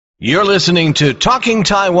You're listening to Talking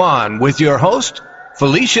Taiwan with your host,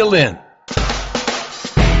 Felicia Lin.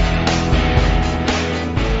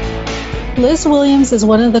 Liz Williams is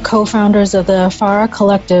one of the co-founders of the Afara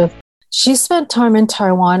Collective. She spent time in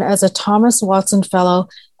Taiwan as a Thomas Watson Fellow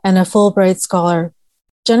and a Fulbright Scholar.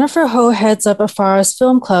 Jennifer Ho heads up Afara's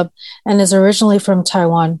film club and is originally from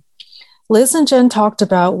Taiwan. Liz and Jen talked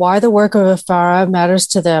about why the work of Afara matters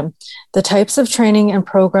to them, the types of training and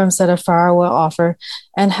programs that Afara will offer,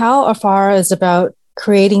 and how Afara is about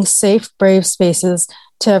creating safe, brave spaces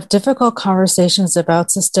to have difficult conversations about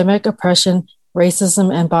systemic oppression,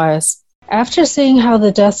 racism, and bias. After seeing how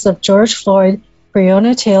the deaths of George Floyd,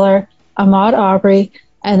 Breonna Taylor, Ahmaud Arbery,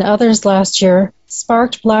 and others last year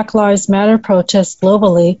sparked Black Lives Matter protests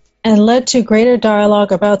globally, and led to greater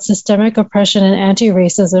dialogue about systemic oppression and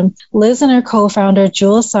anti-racism, Liz and her co-founder,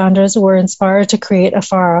 Jules Saunders, were inspired to create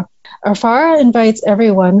Afara. Afara invites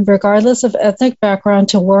everyone, regardless of ethnic background,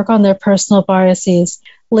 to work on their personal biases.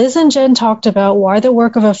 Liz and Jen talked about why the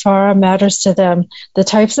work of Afara matters to them, the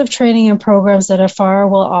types of training and programs that Afara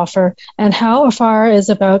will offer, and how Afara is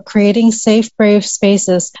about creating safe, brave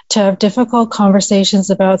spaces to have difficult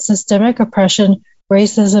conversations about systemic oppression,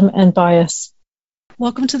 racism, and bias.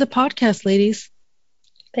 Welcome to the podcast, ladies.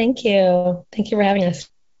 Thank you. Thank you for having us.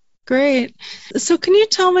 Great. So can you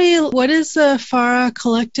tell me, what is the Afara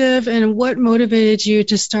Collective and what motivated you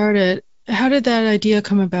to start it? How did that idea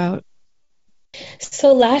come about?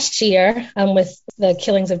 So last year, with the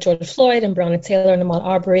killings of George Floyd and Breonna Taylor and Ahmaud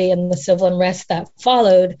Arbery and the civil unrest that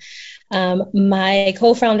followed, my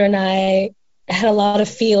co-founder and I had a lot of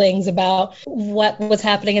feelings about what was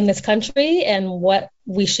happening in this country and what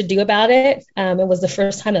we should do about it. It was the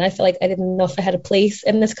first time that I felt like I didn't know if I had a place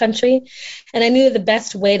in this country. And I knew the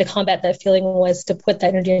best way to combat that feeling was to put that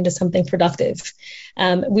energy into something productive.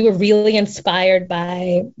 We were really inspired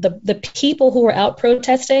by the people who were out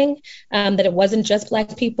protesting, that it wasn't just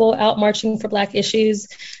Black people out marching for Black issues,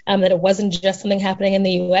 that it wasn't just something happening in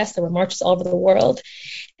the US, there were marches all over the world.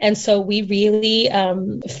 And so we really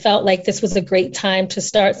felt like this was a great time to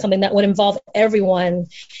start something that would involve everyone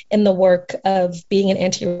in the work of being an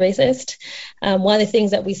anti-racist. One of the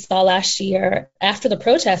things that we saw last year after the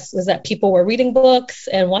protests was that people were reading books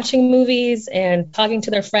and watching movies and talking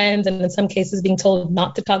to their friends, and in some cases being told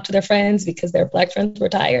not to talk to their friends because their Black friends were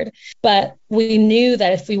tired. But we knew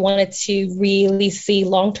that if we wanted to really see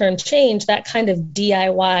long-term change, that kind of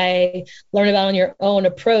DIY, learn about on your own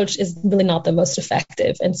approach is really not the most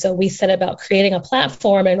effective. And so we set about creating a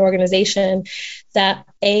platform and an organization that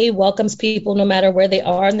welcomes people no matter where they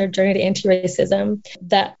are in their journey to anti-racism,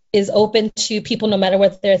 that is open to people no matter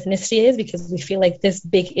what their ethnicity is, because we feel like this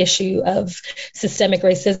big issue of systemic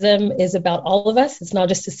racism is about all of us. It's not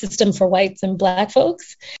just a system for whites and Black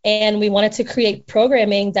folks. And we wanted to create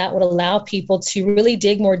programming that would allow people to really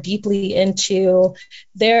dig more deeply into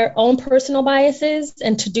their own personal biases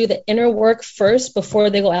and to do the inner work first before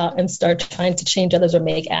they go out and start trying to change others or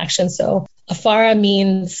make action. So Afara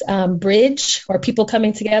means bridge, or people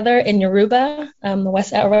coming together in Yoruba, the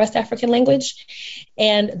West African language.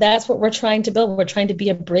 And that's what we're trying to build. We're trying to be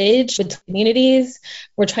a bridge with communities.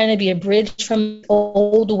 We're trying to be a bridge from the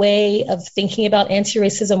old way of thinking about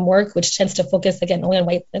anti-racism work, which tends to focus, again, only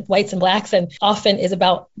on whites and Blacks, and often is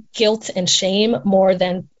about guilt and shame more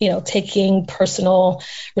than, taking personal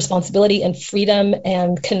responsibility and freedom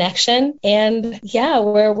and connection. And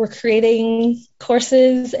we're creating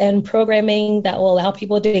courses and programming that will allow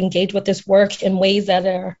people to engage with this work in ways that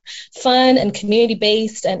are fun and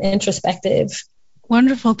community-based and introspective.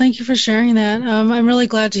 Wonderful. Thank you for sharing that. I'm really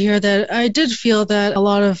glad to hear that. I did feel that a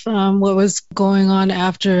lot of what was going on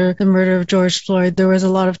after the murder of George Floyd, there was a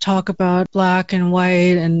lot of talk about Black and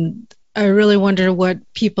white, and I really wonder what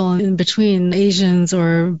people in between, Asians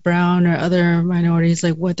or brown or other minorities,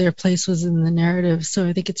 like what their place was in the narrative. So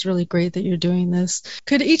I think it's really great that you're doing this.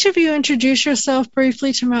 Could each of you introduce yourself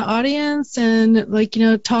briefly to my audience and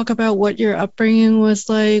talk about what your upbringing was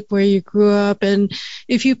like, where you grew up, and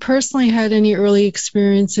if you personally had any early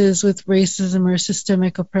experiences with racism or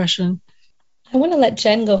systemic oppression? I want to let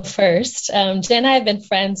Jen go first. Jen and I have been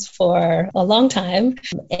friends for a long time,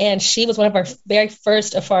 and she was one of our very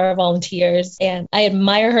first Afara volunteers, and I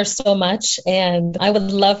admire her so much, and I would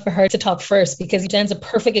love for her to talk first, because Jen's a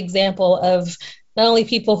perfect example of not only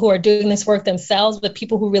people who are doing this work themselves, but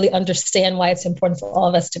people who really understand why it's important for all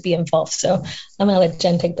of us to be involved. So I'm going to let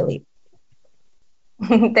Jen take the lead.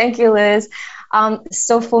 Thank you, Liz.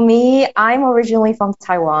 So for me, I'm originally from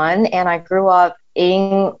Taiwan, and I grew up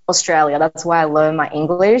in Australia. That's where I learned my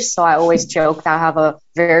English. So I always joke that I have a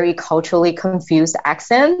very culturally confused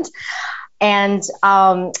accent. And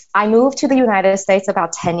I moved to the United States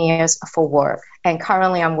about 10 years for work. And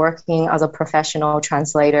currently I'm working as a professional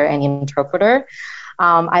translator and interpreter.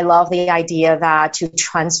 I love the idea that to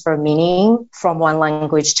transfer meaning from one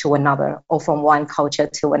language to another or from one culture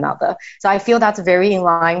to another. So I feel that's very in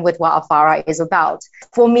line with what Afara is about.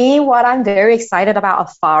 For me, what I'm very excited about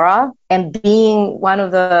Afara and being one of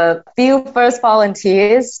the few first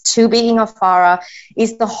volunteers to be in Afara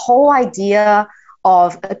is the whole idea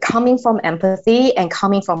of coming from empathy and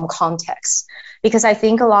coming from context. Because I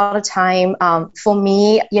think a lot of time, for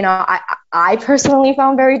me, I personally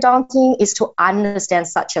found very daunting is to understand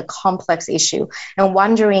such a complex issue and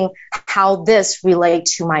wondering how this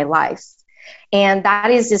relates to my life. And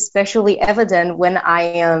that is especially evident when I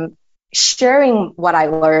am sharing what I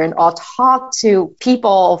learned or talk to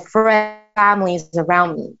people, friends, families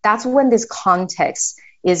around me. That's when this context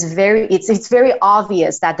is it's very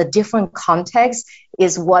obvious that the different context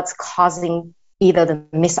is what's causing either the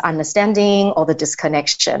misunderstanding or the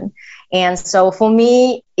disconnection. And so for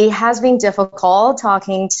me, it has been difficult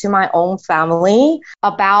talking to my own family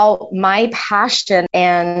about my passion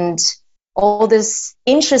and all these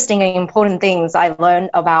interesting and important things I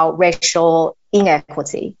learned about racial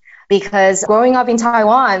inequity. Because growing up in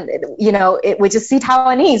Taiwan, we just see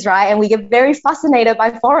Taiwanese, right? And we get very fascinated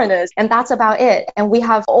by foreigners, and that's about it. And we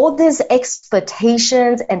have all these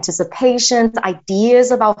expectations, anticipations,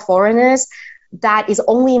 ideas about foreigners that is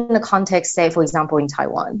only in the context, say, for example, in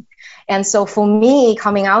Taiwan. And so for me,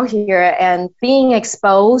 coming out here and being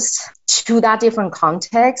exposed to that different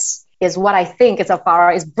context is what I think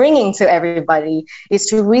Afara is bringing to everybody, is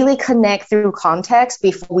to really connect through context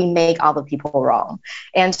before we make other people wrong,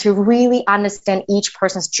 and to really understand each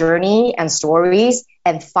person's journey and stories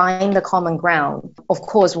and find the common ground, of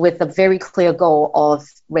course, with the very clear goal of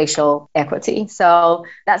racial equity. So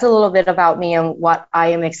that's a little bit about me and what I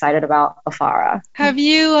am excited about Afara. Have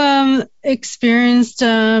you experienced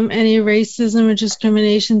any racism or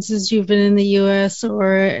discrimination since you've been in the U.S.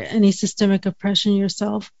 or any systemic oppression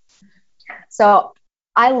yourself? So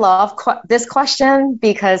I love this question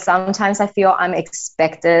because sometimes I feel I'm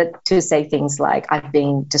expected to say things like I've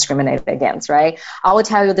been discriminated against, right? I will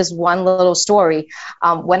tell you this one little story.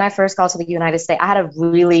 When I first got to the United States, I had a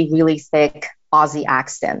really, really thick Aussie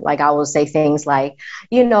accent. Like I will say things like,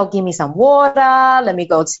 give me some water. Let me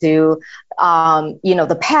go to,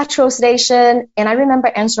 the petrol station. And I remember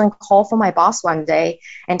answering a call from my boss one day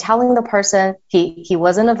and telling the person he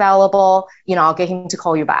wasn't available. I'll get him to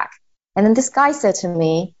call you back. And then this guy said to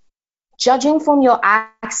me, judging from your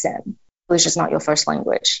accent, English is not your first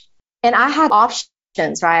language. And I had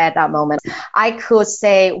options, right, at that moment. I could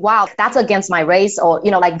say, wow, that's against my race, or,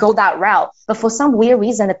 go that route. But for some weird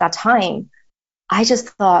reason at that time, I just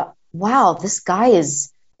thought, wow, this guy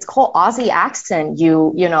it's called Aussie accent,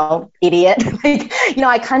 you idiot.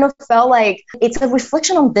 I kind of felt like it's a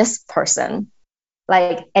reflection on this person,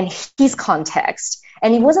 and his context.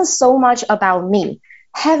 And it wasn't so much about me.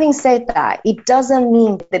 Having said that, it doesn't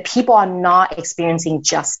mean that people are not experiencing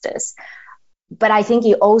justice. But I think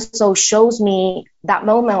it also shows me, that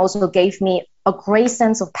moment also gave me a great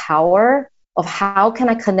sense of power of how can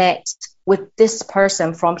I connect with this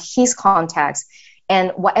person from his context,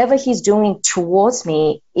 and whatever he's doing towards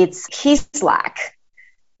me, it's his lack,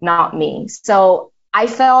 not me. So I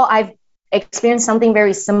felt I've experienced something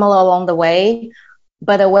very similar along the way,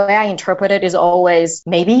 but the way I interpret it is always,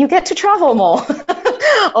 maybe you get to travel more.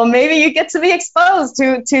 Or maybe you get to be exposed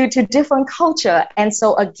to different culture. And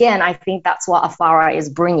so again, I think that's what Afara is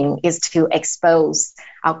bringing, is to expose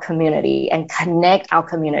our community and connect our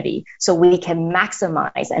community so we can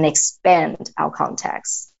maximize and expand our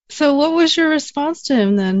context. So what was your response to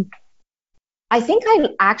him then? I think I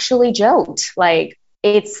actually joked,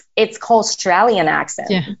 it's called Australian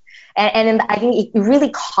accent. Yeah. And I think it really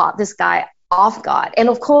caught this guy off guard. And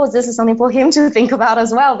of course, this is something for him to think about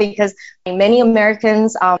as well, because many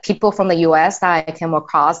Americans, people from the US that I came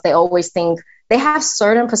across, they always think they have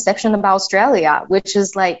certain perception about Australia, which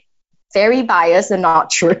is very biased and not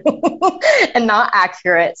true and not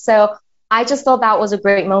accurate. So I just thought that was a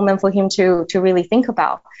great moment for him to really think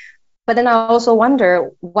about. But then I also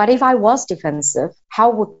wonder, what if I was defensive? How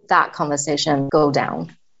would that conversation go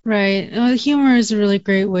down? Right. Humor is a really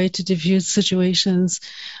great way to diffuse situations.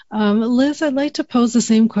 Liz, I'd like to pose the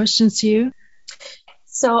same questions to you.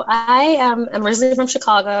 So I am originally from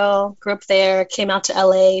Chicago, grew up there, came out to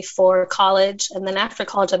LA for college. And then after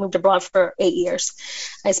college, I moved abroad for 8 years.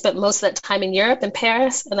 I spent most of that time in Europe, in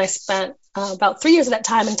Paris, and I spent about 3 years at that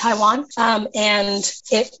time in Taiwan. And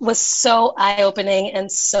it was so eye-opening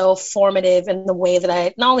and so formative in the way that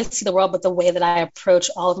I not only see the world, but the way that I approach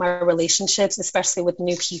all of my relationships, especially with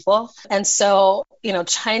new people. And so,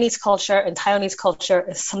 Chinese culture and Taiwanese culture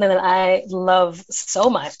is something that I love so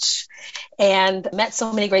much, and met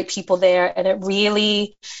so many great people there. And it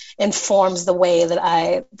really informs the way that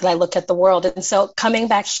I look at the world. And so coming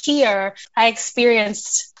back here, I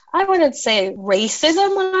experienced, I wouldn't say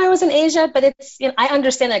racism when I was in Asia, but it's, I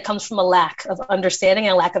understand that it comes from a lack of understanding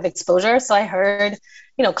and a lack of exposure. So I heard,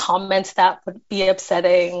 comments that would be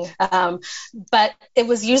upsetting. But it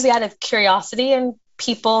was usually out of curiosity and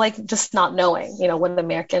people just not knowing, what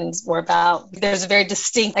Americans were about. There's a very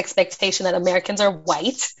distinct expectation that Americans are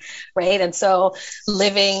white, right? And so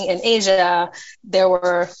living in Asia, there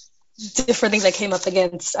were different things I came up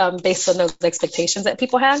against based on those expectations that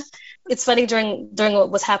people had. It's funny, during what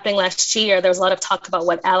was happening last year, there was a lot of talk about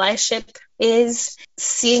what allyship is.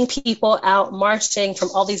 Seeing people out marching from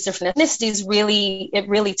all these different ethnicities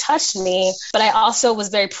really touched me. But I also was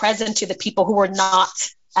very present to the people who were not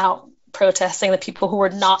out protesting, the people who were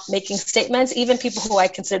not making statements, even people who I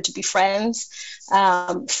considered to be friends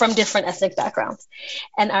from different ethnic backgrounds.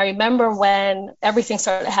 And I remember when everything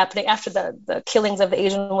started happening after the killings of the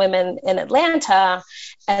Asian women in Atlanta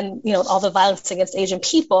and, all the violence against Asian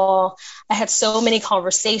people, I had so many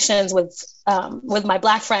conversations with my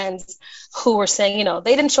Black friends who were saying,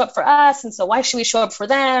 they didn't show up for us, and so why should we show up for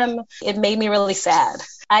them? It made me really sad.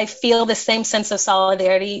 I feel the same sense of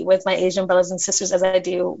solidarity with my Asian brothers and sisters as I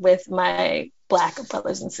do with my Black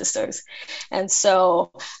brothers and sisters. And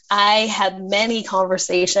so I had many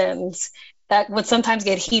conversations that would sometimes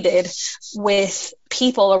get heated with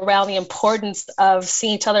people around the importance of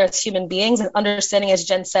seeing each other as human beings and understanding, as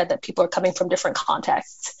Jen said, that people are coming from different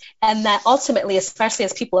contexts. And that ultimately, especially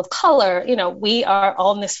as people of color, we are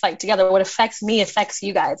all in this fight together. What affects me affects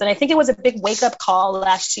you guys. And I think it was a big wake-up call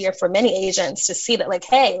last year for many Asians to see that,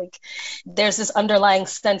 there's this underlying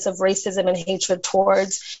sense of racism and hatred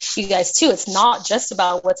towards you guys too. It's not just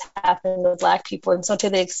about what's happening with Black people. And so to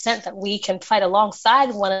the extent that we can fight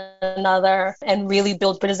alongside one another and really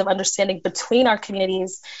build bridges of understanding between our communities,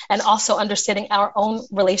 and also understanding our own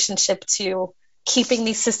relationship to keeping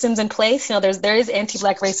these systems in place. There is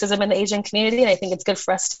anti-Black racism in the Asian community, and I think it's good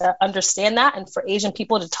for us to understand that and for Asian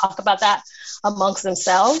people to talk about that amongst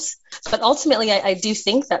themselves. But ultimately, I do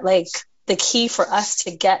think that the key for us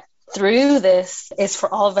to get through this is for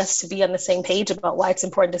all of us to be on the same page about why it's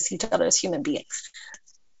important to see each other as human beings.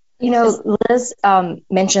 Liz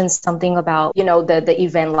mentioned something about, the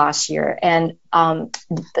event last year. And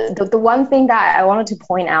the one thing that I wanted to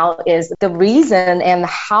point out is the reason and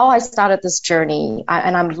how I started this journey.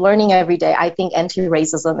 And I'm learning every day. I think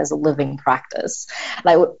anti-racism is a living practice.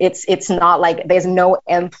 It's not like there's no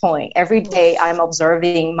end point. Every day I'm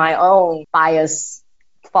observing my own bias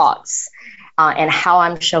thoughts and how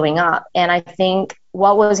I'm showing up. And I think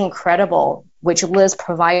what was incredible, which Liz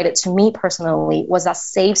provided to me personally, was a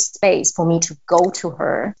safe space for me to go to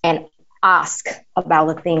her and ask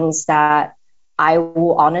about the things that I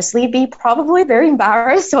will honestly be probably very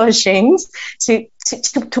embarrassed or ashamed to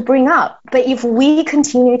bring up. But if we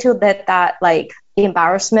continue to let that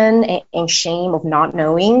embarrassment and shame of not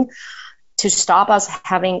knowing to stop us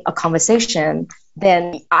having a conversation,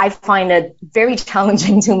 then I find it very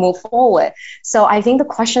challenging to move forward. So I think the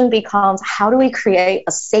question becomes, how do we create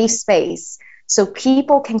a safe space so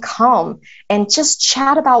people can come and just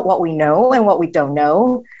chat about what we know and what we don't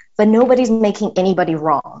know, but nobody's making anybody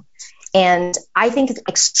wrong. And I think it's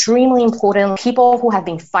extremely important. People who have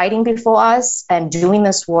been fighting before us and doing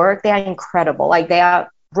this work, they are incredible. They are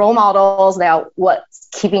role models. They are what's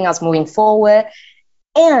keeping us moving forward.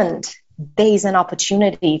 And there's an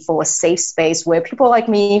opportunity for a safe space where people like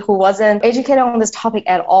me, who wasn't educated on this topic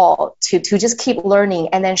at all, to just keep learning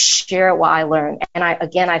and then share what I learned. And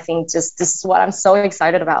I think just this is what I'm so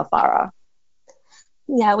excited about, Farah.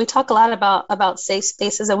 Yeah, we talk a lot about safe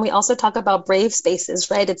spaces, and we also talk about brave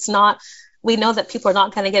spaces, right? We know that people are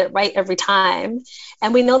not going to get it right every time.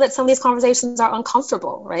 And we know that some of these conversations are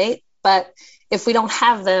uncomfortable, right? But if we don't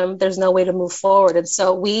have them, there's no way to move forward. And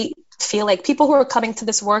so we feel like people who are coming to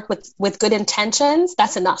this work with good intentions,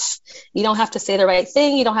 that's enough. You don't have to say the right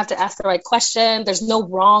thing. You don't have to ask the right question. There's no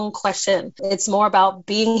wrong question. It's more about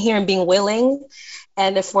being here and being willing.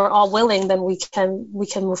 And if we're all willing, then we can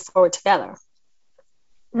move forward together.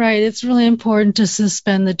 Right. It's really important to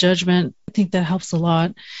suspend the judgment. I think that helps a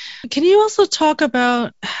lot. Can you also talk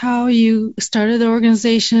about how you started the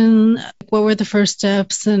organization? What were the first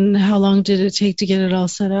steps and how long did it take to get it all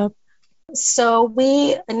set up? So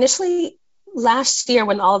we initially last year,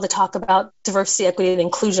 when all of the talk about diversity, equity, and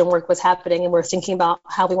inclusion work was happening, and we were thinking about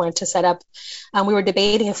how we wanted to set up, we were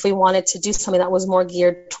debating if we wanted to do something that was more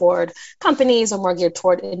geared toward companies or more geared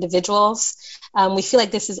toward individuals. We feel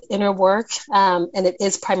like this is inner work, and it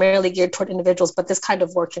is primarily geared toward individuals, but this kind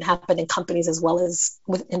of work can happen in companies as well as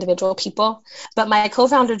with individual people. But my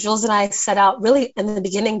co-founder, Jules, and I set out really in the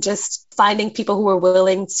beginning just finding people who were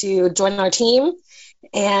willing to join our team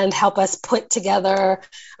and help us put together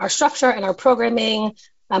our structure and our programming.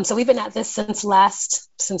 So we've been at this since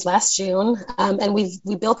last June, and we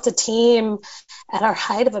built a team at our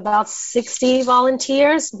height of about 60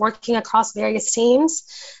 volunteers working across various teams.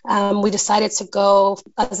 We decided to go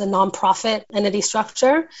as a nonprofit entity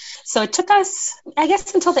structure. So it took us, I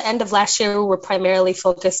guess, until the end of last year, we were primarily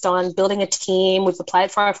focused on building a team. We've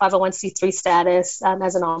applied for our 501c3 status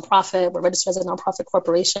as a nonprofit. We're registered as a nonprofit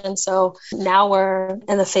corporation. So now we're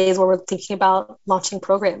in the phase where we're thinking about launching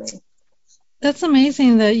programming. That's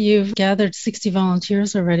amazing that you've gathered 60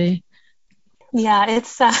 volunteers already. Yeah,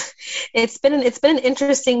 it's been an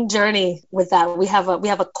interesting journey with that. We have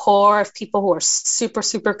a core of people who are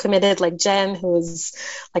super committed, like Jen, who's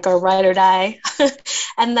like our ride or die.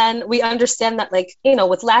 And then we understand that, like,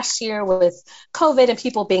 with last year with COVID and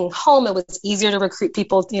people being home, it was easier to recruit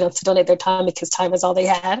people, to donate their time because time is all they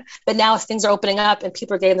had. But now as things are opening up and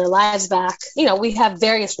people are getting their lives back, we have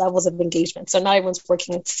various levels of engagement. So not everyone's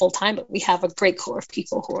working full time, but we have a great core of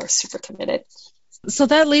people who are super committed. So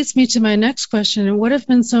that leads me to my next question. What have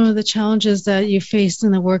been some of the challenges that you faced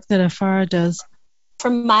in the work that AFARA does?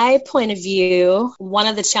 From my point of view, one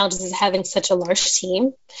of the challenges is having such a large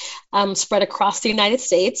team spread across the United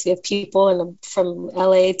States. We have people from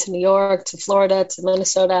LA to New York to Florida to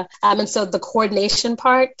Minnesota. And so the coordination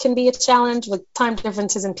part can be a challenge with time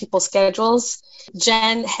differences in people's schedules.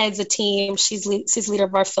 Jen heads a team. She's leader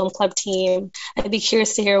of our film club team. I'd be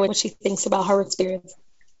curious to hear what she thinks about her experience.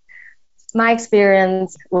 My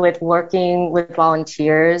experience with working with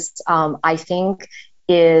volunteers, I think,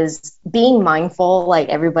 is being mindful, like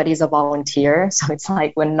everybody's a volunteer. So it's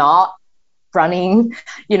like we're not running,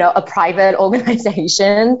 a private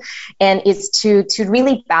organization. And it's to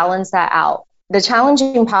really balance that out. The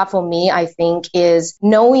challenging part for me, I think, is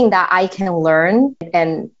knowing that I can learn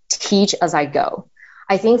and teach as I go.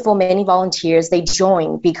 I think for many volunteers, they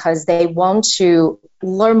join because they want to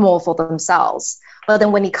learn more for themselves. But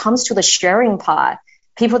then when it comes to the sharing part,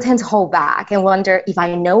 people tend to hold back and wonder if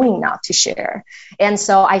I know enough to share. And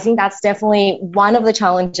so I think that's definitely one of the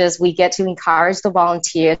challenges we get to encourage the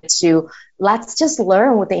volunteer to let's just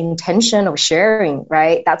learn with the intention of sharing,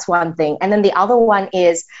 right? That's one thing. And then the other one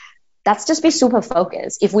is let's just be super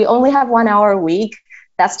focused. If we only have 1 hour a week,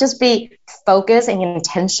 let's just be focused and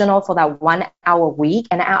intentional for that 1 hour a week.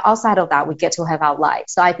 And outside of that, we get to have our life.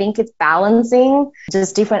 So I think it's balancing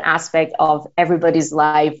just different aspects of everybody's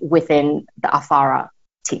life within the AFARA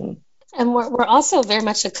team. And we're also very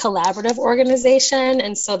much a collaborative organization.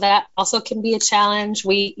 And so that also can be a challenge.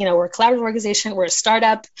 We're a collaborative organization. We're a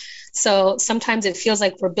startup. So sometimes it feels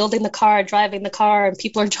like we're building the car, driving the car, and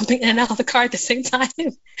people are jumping in and out of the car at the same time.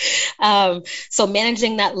 So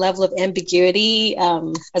managing that level of ambiguity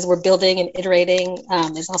as we're building and iterating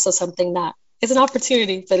is also something that is an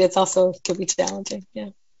opportunity, but it's also can be challenging.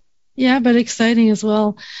 Yeah, but exciting as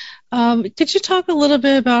well. Could you talk a little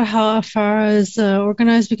bit about how AFARA is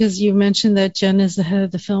organized? Because you mentioned that Jen is the head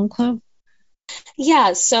of the film club.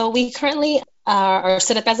 Yeah, so we currently are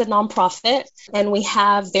set up as a nonprofit, and we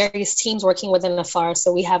have various teams working within AFARA.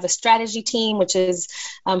 So we have a strategy team, which is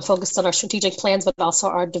focused on our strategic plans, but also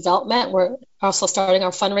our development. We're also starting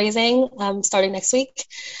our fundraising starting next week.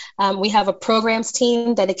 We have a programs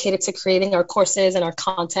team dedicated to creating our courses and our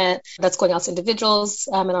content that's going out to individuals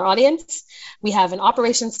in our audience. We have an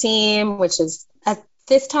operations team, which is at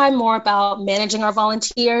this time more about managing our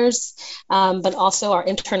volunteers, but also our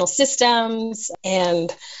internal systems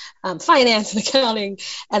and finance and accounting.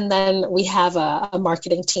 And then we have a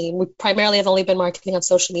marketing team. We primarily have only been marketing on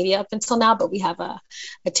social media up until now, but we have a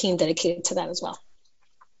team dedicated to that as well.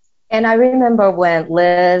 And I remember when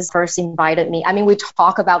Liz first invited me, we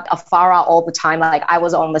talk about AFARA all the time. Like I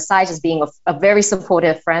was on the side just being a very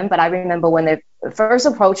supportive friend. But I remember when they first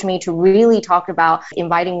approached me to really talk about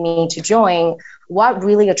inviting me to join, what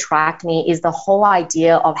really attracted me is the whole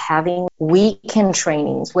idea of having weekend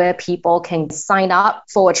trainings where people can sign up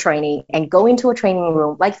for a training and go into a training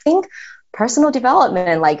room. Like think personal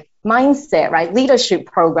development, like mindset, right? Leadership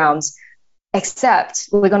programs. Except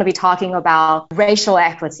we're going to be talking about racial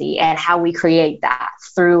equity and how we create that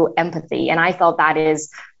through empathy. And I thought that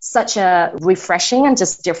is such a refreshing and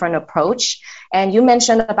just different approach. And you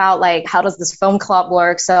mentioned about like, how does this film club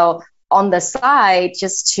work? So on the side,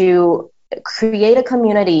 just to create a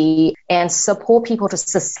community and support people to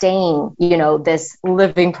sustain, this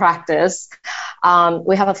living practice.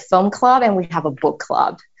 We have a film club and we have a book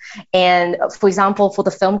club. And for example, for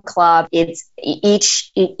the film club, it's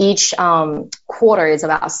each quarter is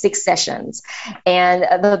about 6 sessions. And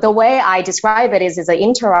the way I describe it is an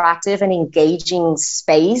interactive and engaging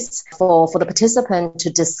space for the participant to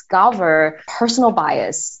discover personal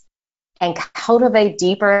bias and cultivate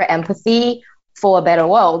deeper empathy for a better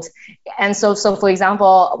world. And so for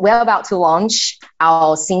example, we're about to launch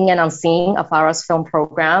our Seeing and Unseen, Afara's film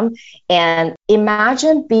program. And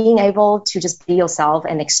imagine being able to just be yourself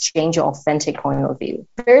and exchange your authentic point of view.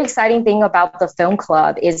 The very exciting thing about the film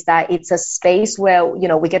club is that it's a space where,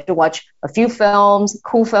 we get to watch a few films,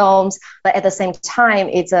 cool films, but at the same time,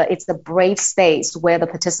 it's a brave space where the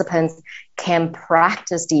participants can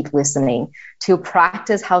practice deep listening, to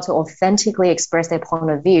practice how to authentically express their point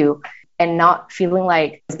of view and not feeling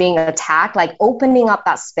like it's being attacked, like opening up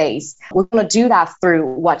that space. We're going to do that through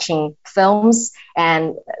watching films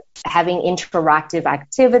and having interactive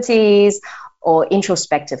activities or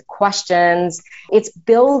introspective questions. It's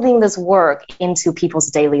building this work into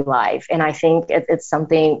people's daily life. And I think it's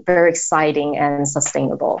something very exciting and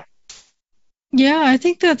sustainable. Yeah, I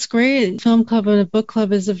think that's great. Film club and a book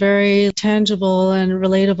club is a very tangible and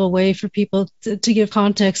relatable way for people to give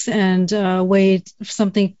context and way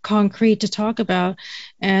something concrete to talk about.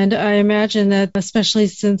 And I imagine that especially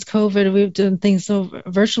since COVID, we've done things so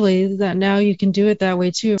virtually that now you can do it that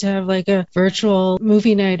way too, to have like a virtual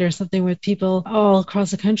movie night or something with people all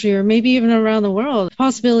across the country or maybe even around the world. The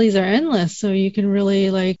possibilities are endless, so you can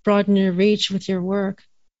really like broaden your reach with your work.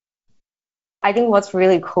 I think what's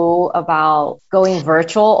really cool about going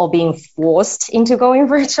virtual or being forced into going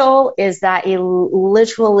virtual is that it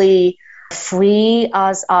literally frees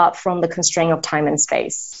us up from the constraint of time and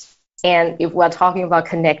space. And if we're talking about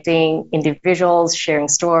connecting individuals, sharing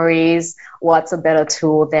stories, what's a better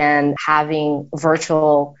tool than having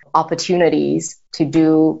virtual opportunities to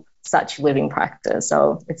do such living practice?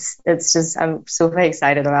 So it's just, I'm super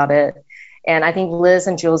excited about it. And I think Liz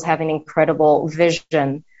and Jules have an incredible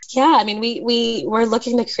vision. Yeah, I mean, we're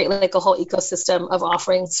looking to create like a whole ecosystem of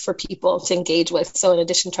offerings for people to engage with. So in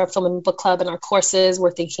addition to our film and book club and our courses,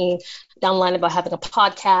 we're thinking down the line about having a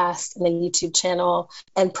podcast and a YouTube channel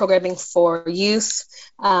and programming for youth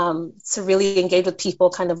to really engage with people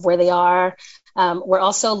kind of where they are. We're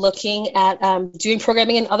also looking at doing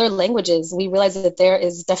programming in other languages. We realize that there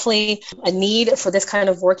is definitely a need for this kind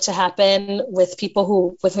of work to happen with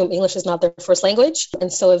people with whom English is not their first language.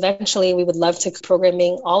 And so eventually we would love to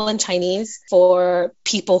programming all in Chinese for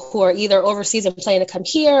people who are either overseas and planning to come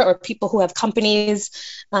here or people who have companies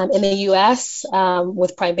in the US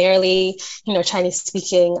with primarily, Chinese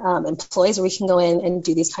speaking employees where we can go in and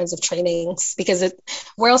do these kinds of trainings because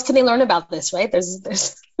where else can they learn about this, right?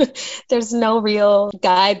 There's no real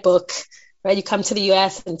guidebook, right? You come to the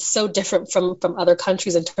US and it's so different from other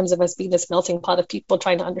countries in terms of us being this melting pot of people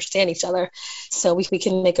trying to understand each other. So we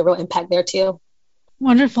can make a real impact there too.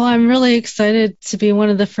 Wonderful. I'm really excited to be one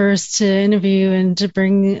of the first to interview and to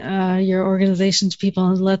bring your organization to people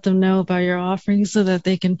and let them know about your offerings so that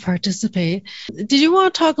they can participate. Did you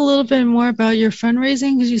want to talk a little bit more about your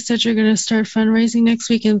fundraising? Because you said you're going to start fundraising next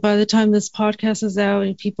week, and by the time this podcast is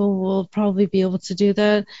out, people will probably be able to do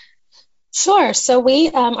that. Sure. So we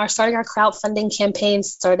are starting our crowdfunding campaign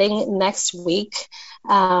starting next week.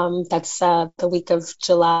 That's the week of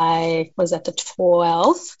July, was that the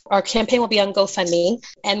 12th? Our campaign will be on GoFundMe,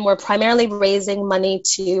 and we're primarily raising money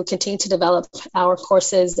to continue to develop our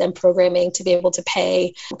courses and programming to be able to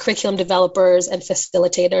pay curriculum developers and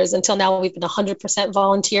facilitators. Until now, we've been 100%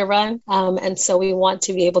 volunteer run. And so we want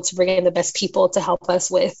to be able to bring in the best people to help us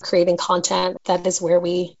with creating content. That is where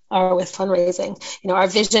we are with fundraising. Our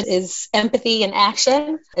vision is empathy and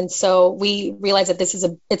action. And so we realize that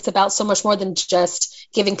it's about so much more than just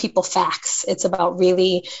giving people facts. It's about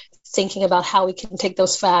really thinking about how we can take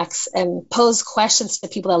those facts and pose questions to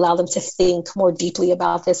people that allow them to think more deeply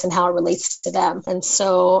about this and how it relates to them. And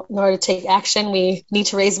so in order to take action, we need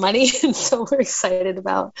to raise money. And so we're excited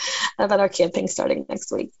about our campaign starting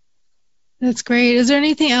next week. That's great. Is there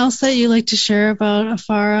anything else that you'd like to share about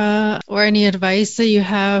Afara or any advice that you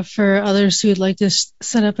have for others who would like to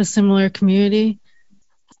set up a similar community?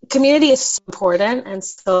 Community is so important, and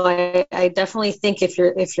so I definitely think if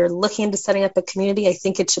you're looking into setting up a community, I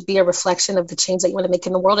think it should be a reflection of the change that you want to make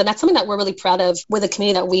in the world. And that's something that we're really proud of with the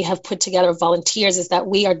community that we have put together of volunteers, is that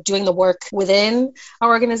we are doing the work within our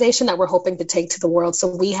organization that we're hoping to take to the world. So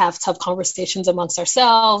we have tough conversations amongst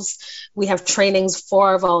ourselves. We have trainings for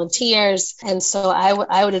our volunteers. And so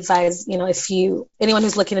I would advise, if anyone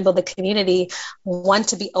who's looking to build a community, want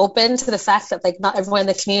to be open to the fact that like not everyone in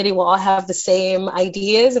the community will all have the same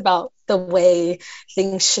ideas about the way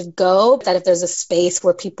things should go, that if there's a space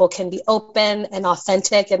where people can be open and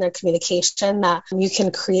authentic in their communication, that you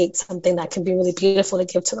can create something that can be really beautiful to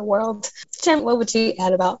give to the world. Jen, what would you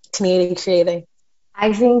add about community creating?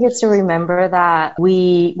 I think it's to remember that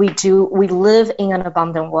we live in an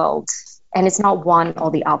abundant world, and it's not one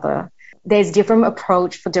or the other. There's different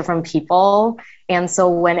approach for different people. And so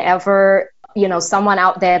whenever someone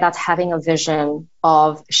out there that's having a vision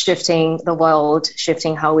of shifting the world,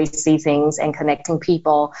 shifting how we see things and connecting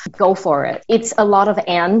people, go for it. It's a lot of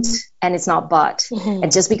and it's not but. Mm-hmm.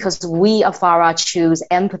 And just because we at FARA choose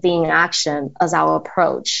empathy in action as our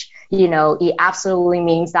approach, it absolutely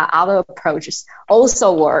means that other approaches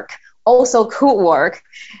also work, also could work,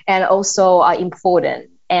 and also are important.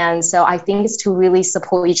 And so I think it's to really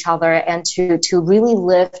support each other and to really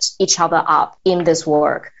lift each other up in this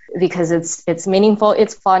work, because it's meaningful,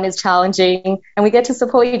 it's fun, it's challenging, and we get to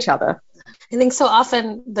support each other. I think so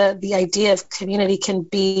often the idea of community can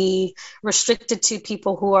be restricted to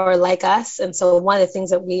people who are like us. And so one of the things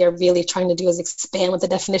that we are really trying to do is expand what the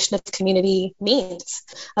definition of community means.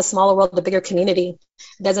 A smaller world, a bigger community.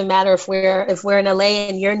 It doesn't matter if we're in LA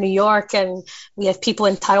and you're in New York, and we have people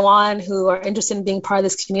in Taiwan who are interested in being part of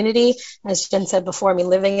this community. As Jen said before,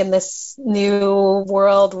 living in this new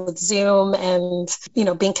world with Zoom and,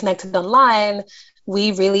 being connected online,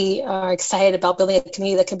 we really are excited about building a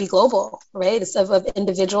community that can be global, right? It's of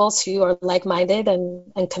individuals who are like-minded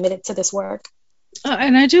and committed to this work.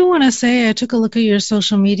 And I do want to say, I took a look at your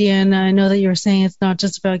social media, and I know that you were saying it's not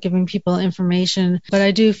just about giving people information, but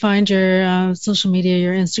I do find your social media,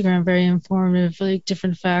 your Instagram, very informative, like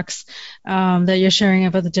different facts that you're sharing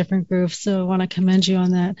about the different groups. So I want to commend you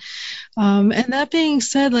on that. And that being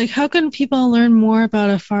said, how can people learn more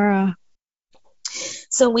about AFARA?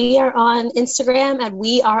 So we are on Instagram at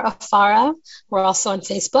We Are AFARA. We're also on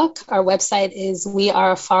Facebook. Our website is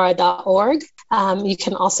weareafara.org. You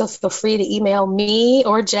can also feel free to email me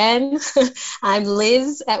or Jen. I'm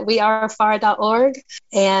Liz at weareafara.org.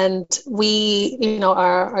 And we,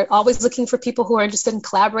 are always looking for people who are interested in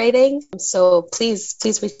collaborating. So please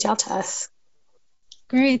reach out to us.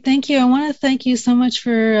 Great. Thank you. I want to thank you so much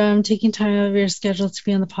for taking time out of your schedule to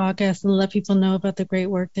be on the podcast and let people know about the great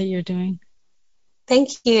work that you're doing.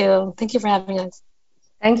 Thank you. Thank you for having us.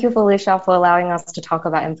 Thank you, Felicia, for allowing us to talk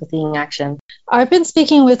about empathy in action. I've been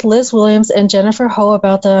speaking with Liz Williams and Jennifer Ho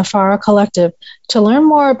about the AFARA Collective. To learn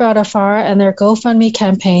more about AFARA and their GoFundMe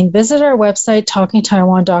campaign, visit our website,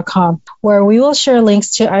 talkingtaiwan.com, where we will share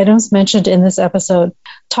links to items mentioned in this episode.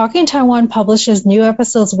 Talking Taiwan publishes new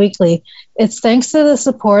episodes weekly. It's thanks to the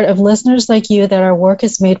support of listeners like you that our work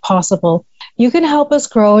is made possible. You can help us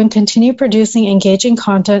grow and continue producing engaging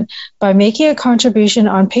content by making a contribution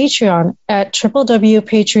on Patreon at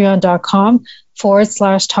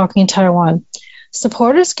www.patreon.com/Talking Taiwan.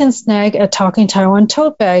 Supporters can snag a Talking Taiwan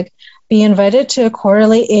tote bag, be invited to a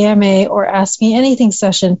quarterly AMA or Ask Me Anything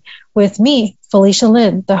session with me, Felicia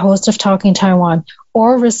Lin, the host of Talking Taiwan,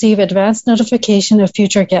 or receive advance notification of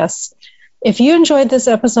future guests. If you enjoyed this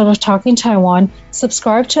episode of Talking Taiwan,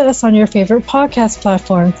 subscribe to us on your favorite podcast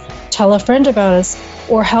platform, tell a friend about us,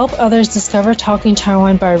 or help others discover Talking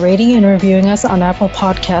Taiwan by rating and reviewing us on Apple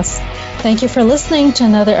Podcasts. Thank you for listening to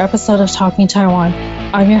another episode of Talking Taiwan.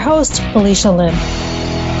 I'm your host, Felicia Lin.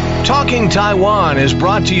 Talking Taiwan is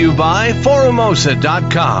brought to you by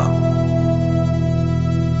Forumosa.com.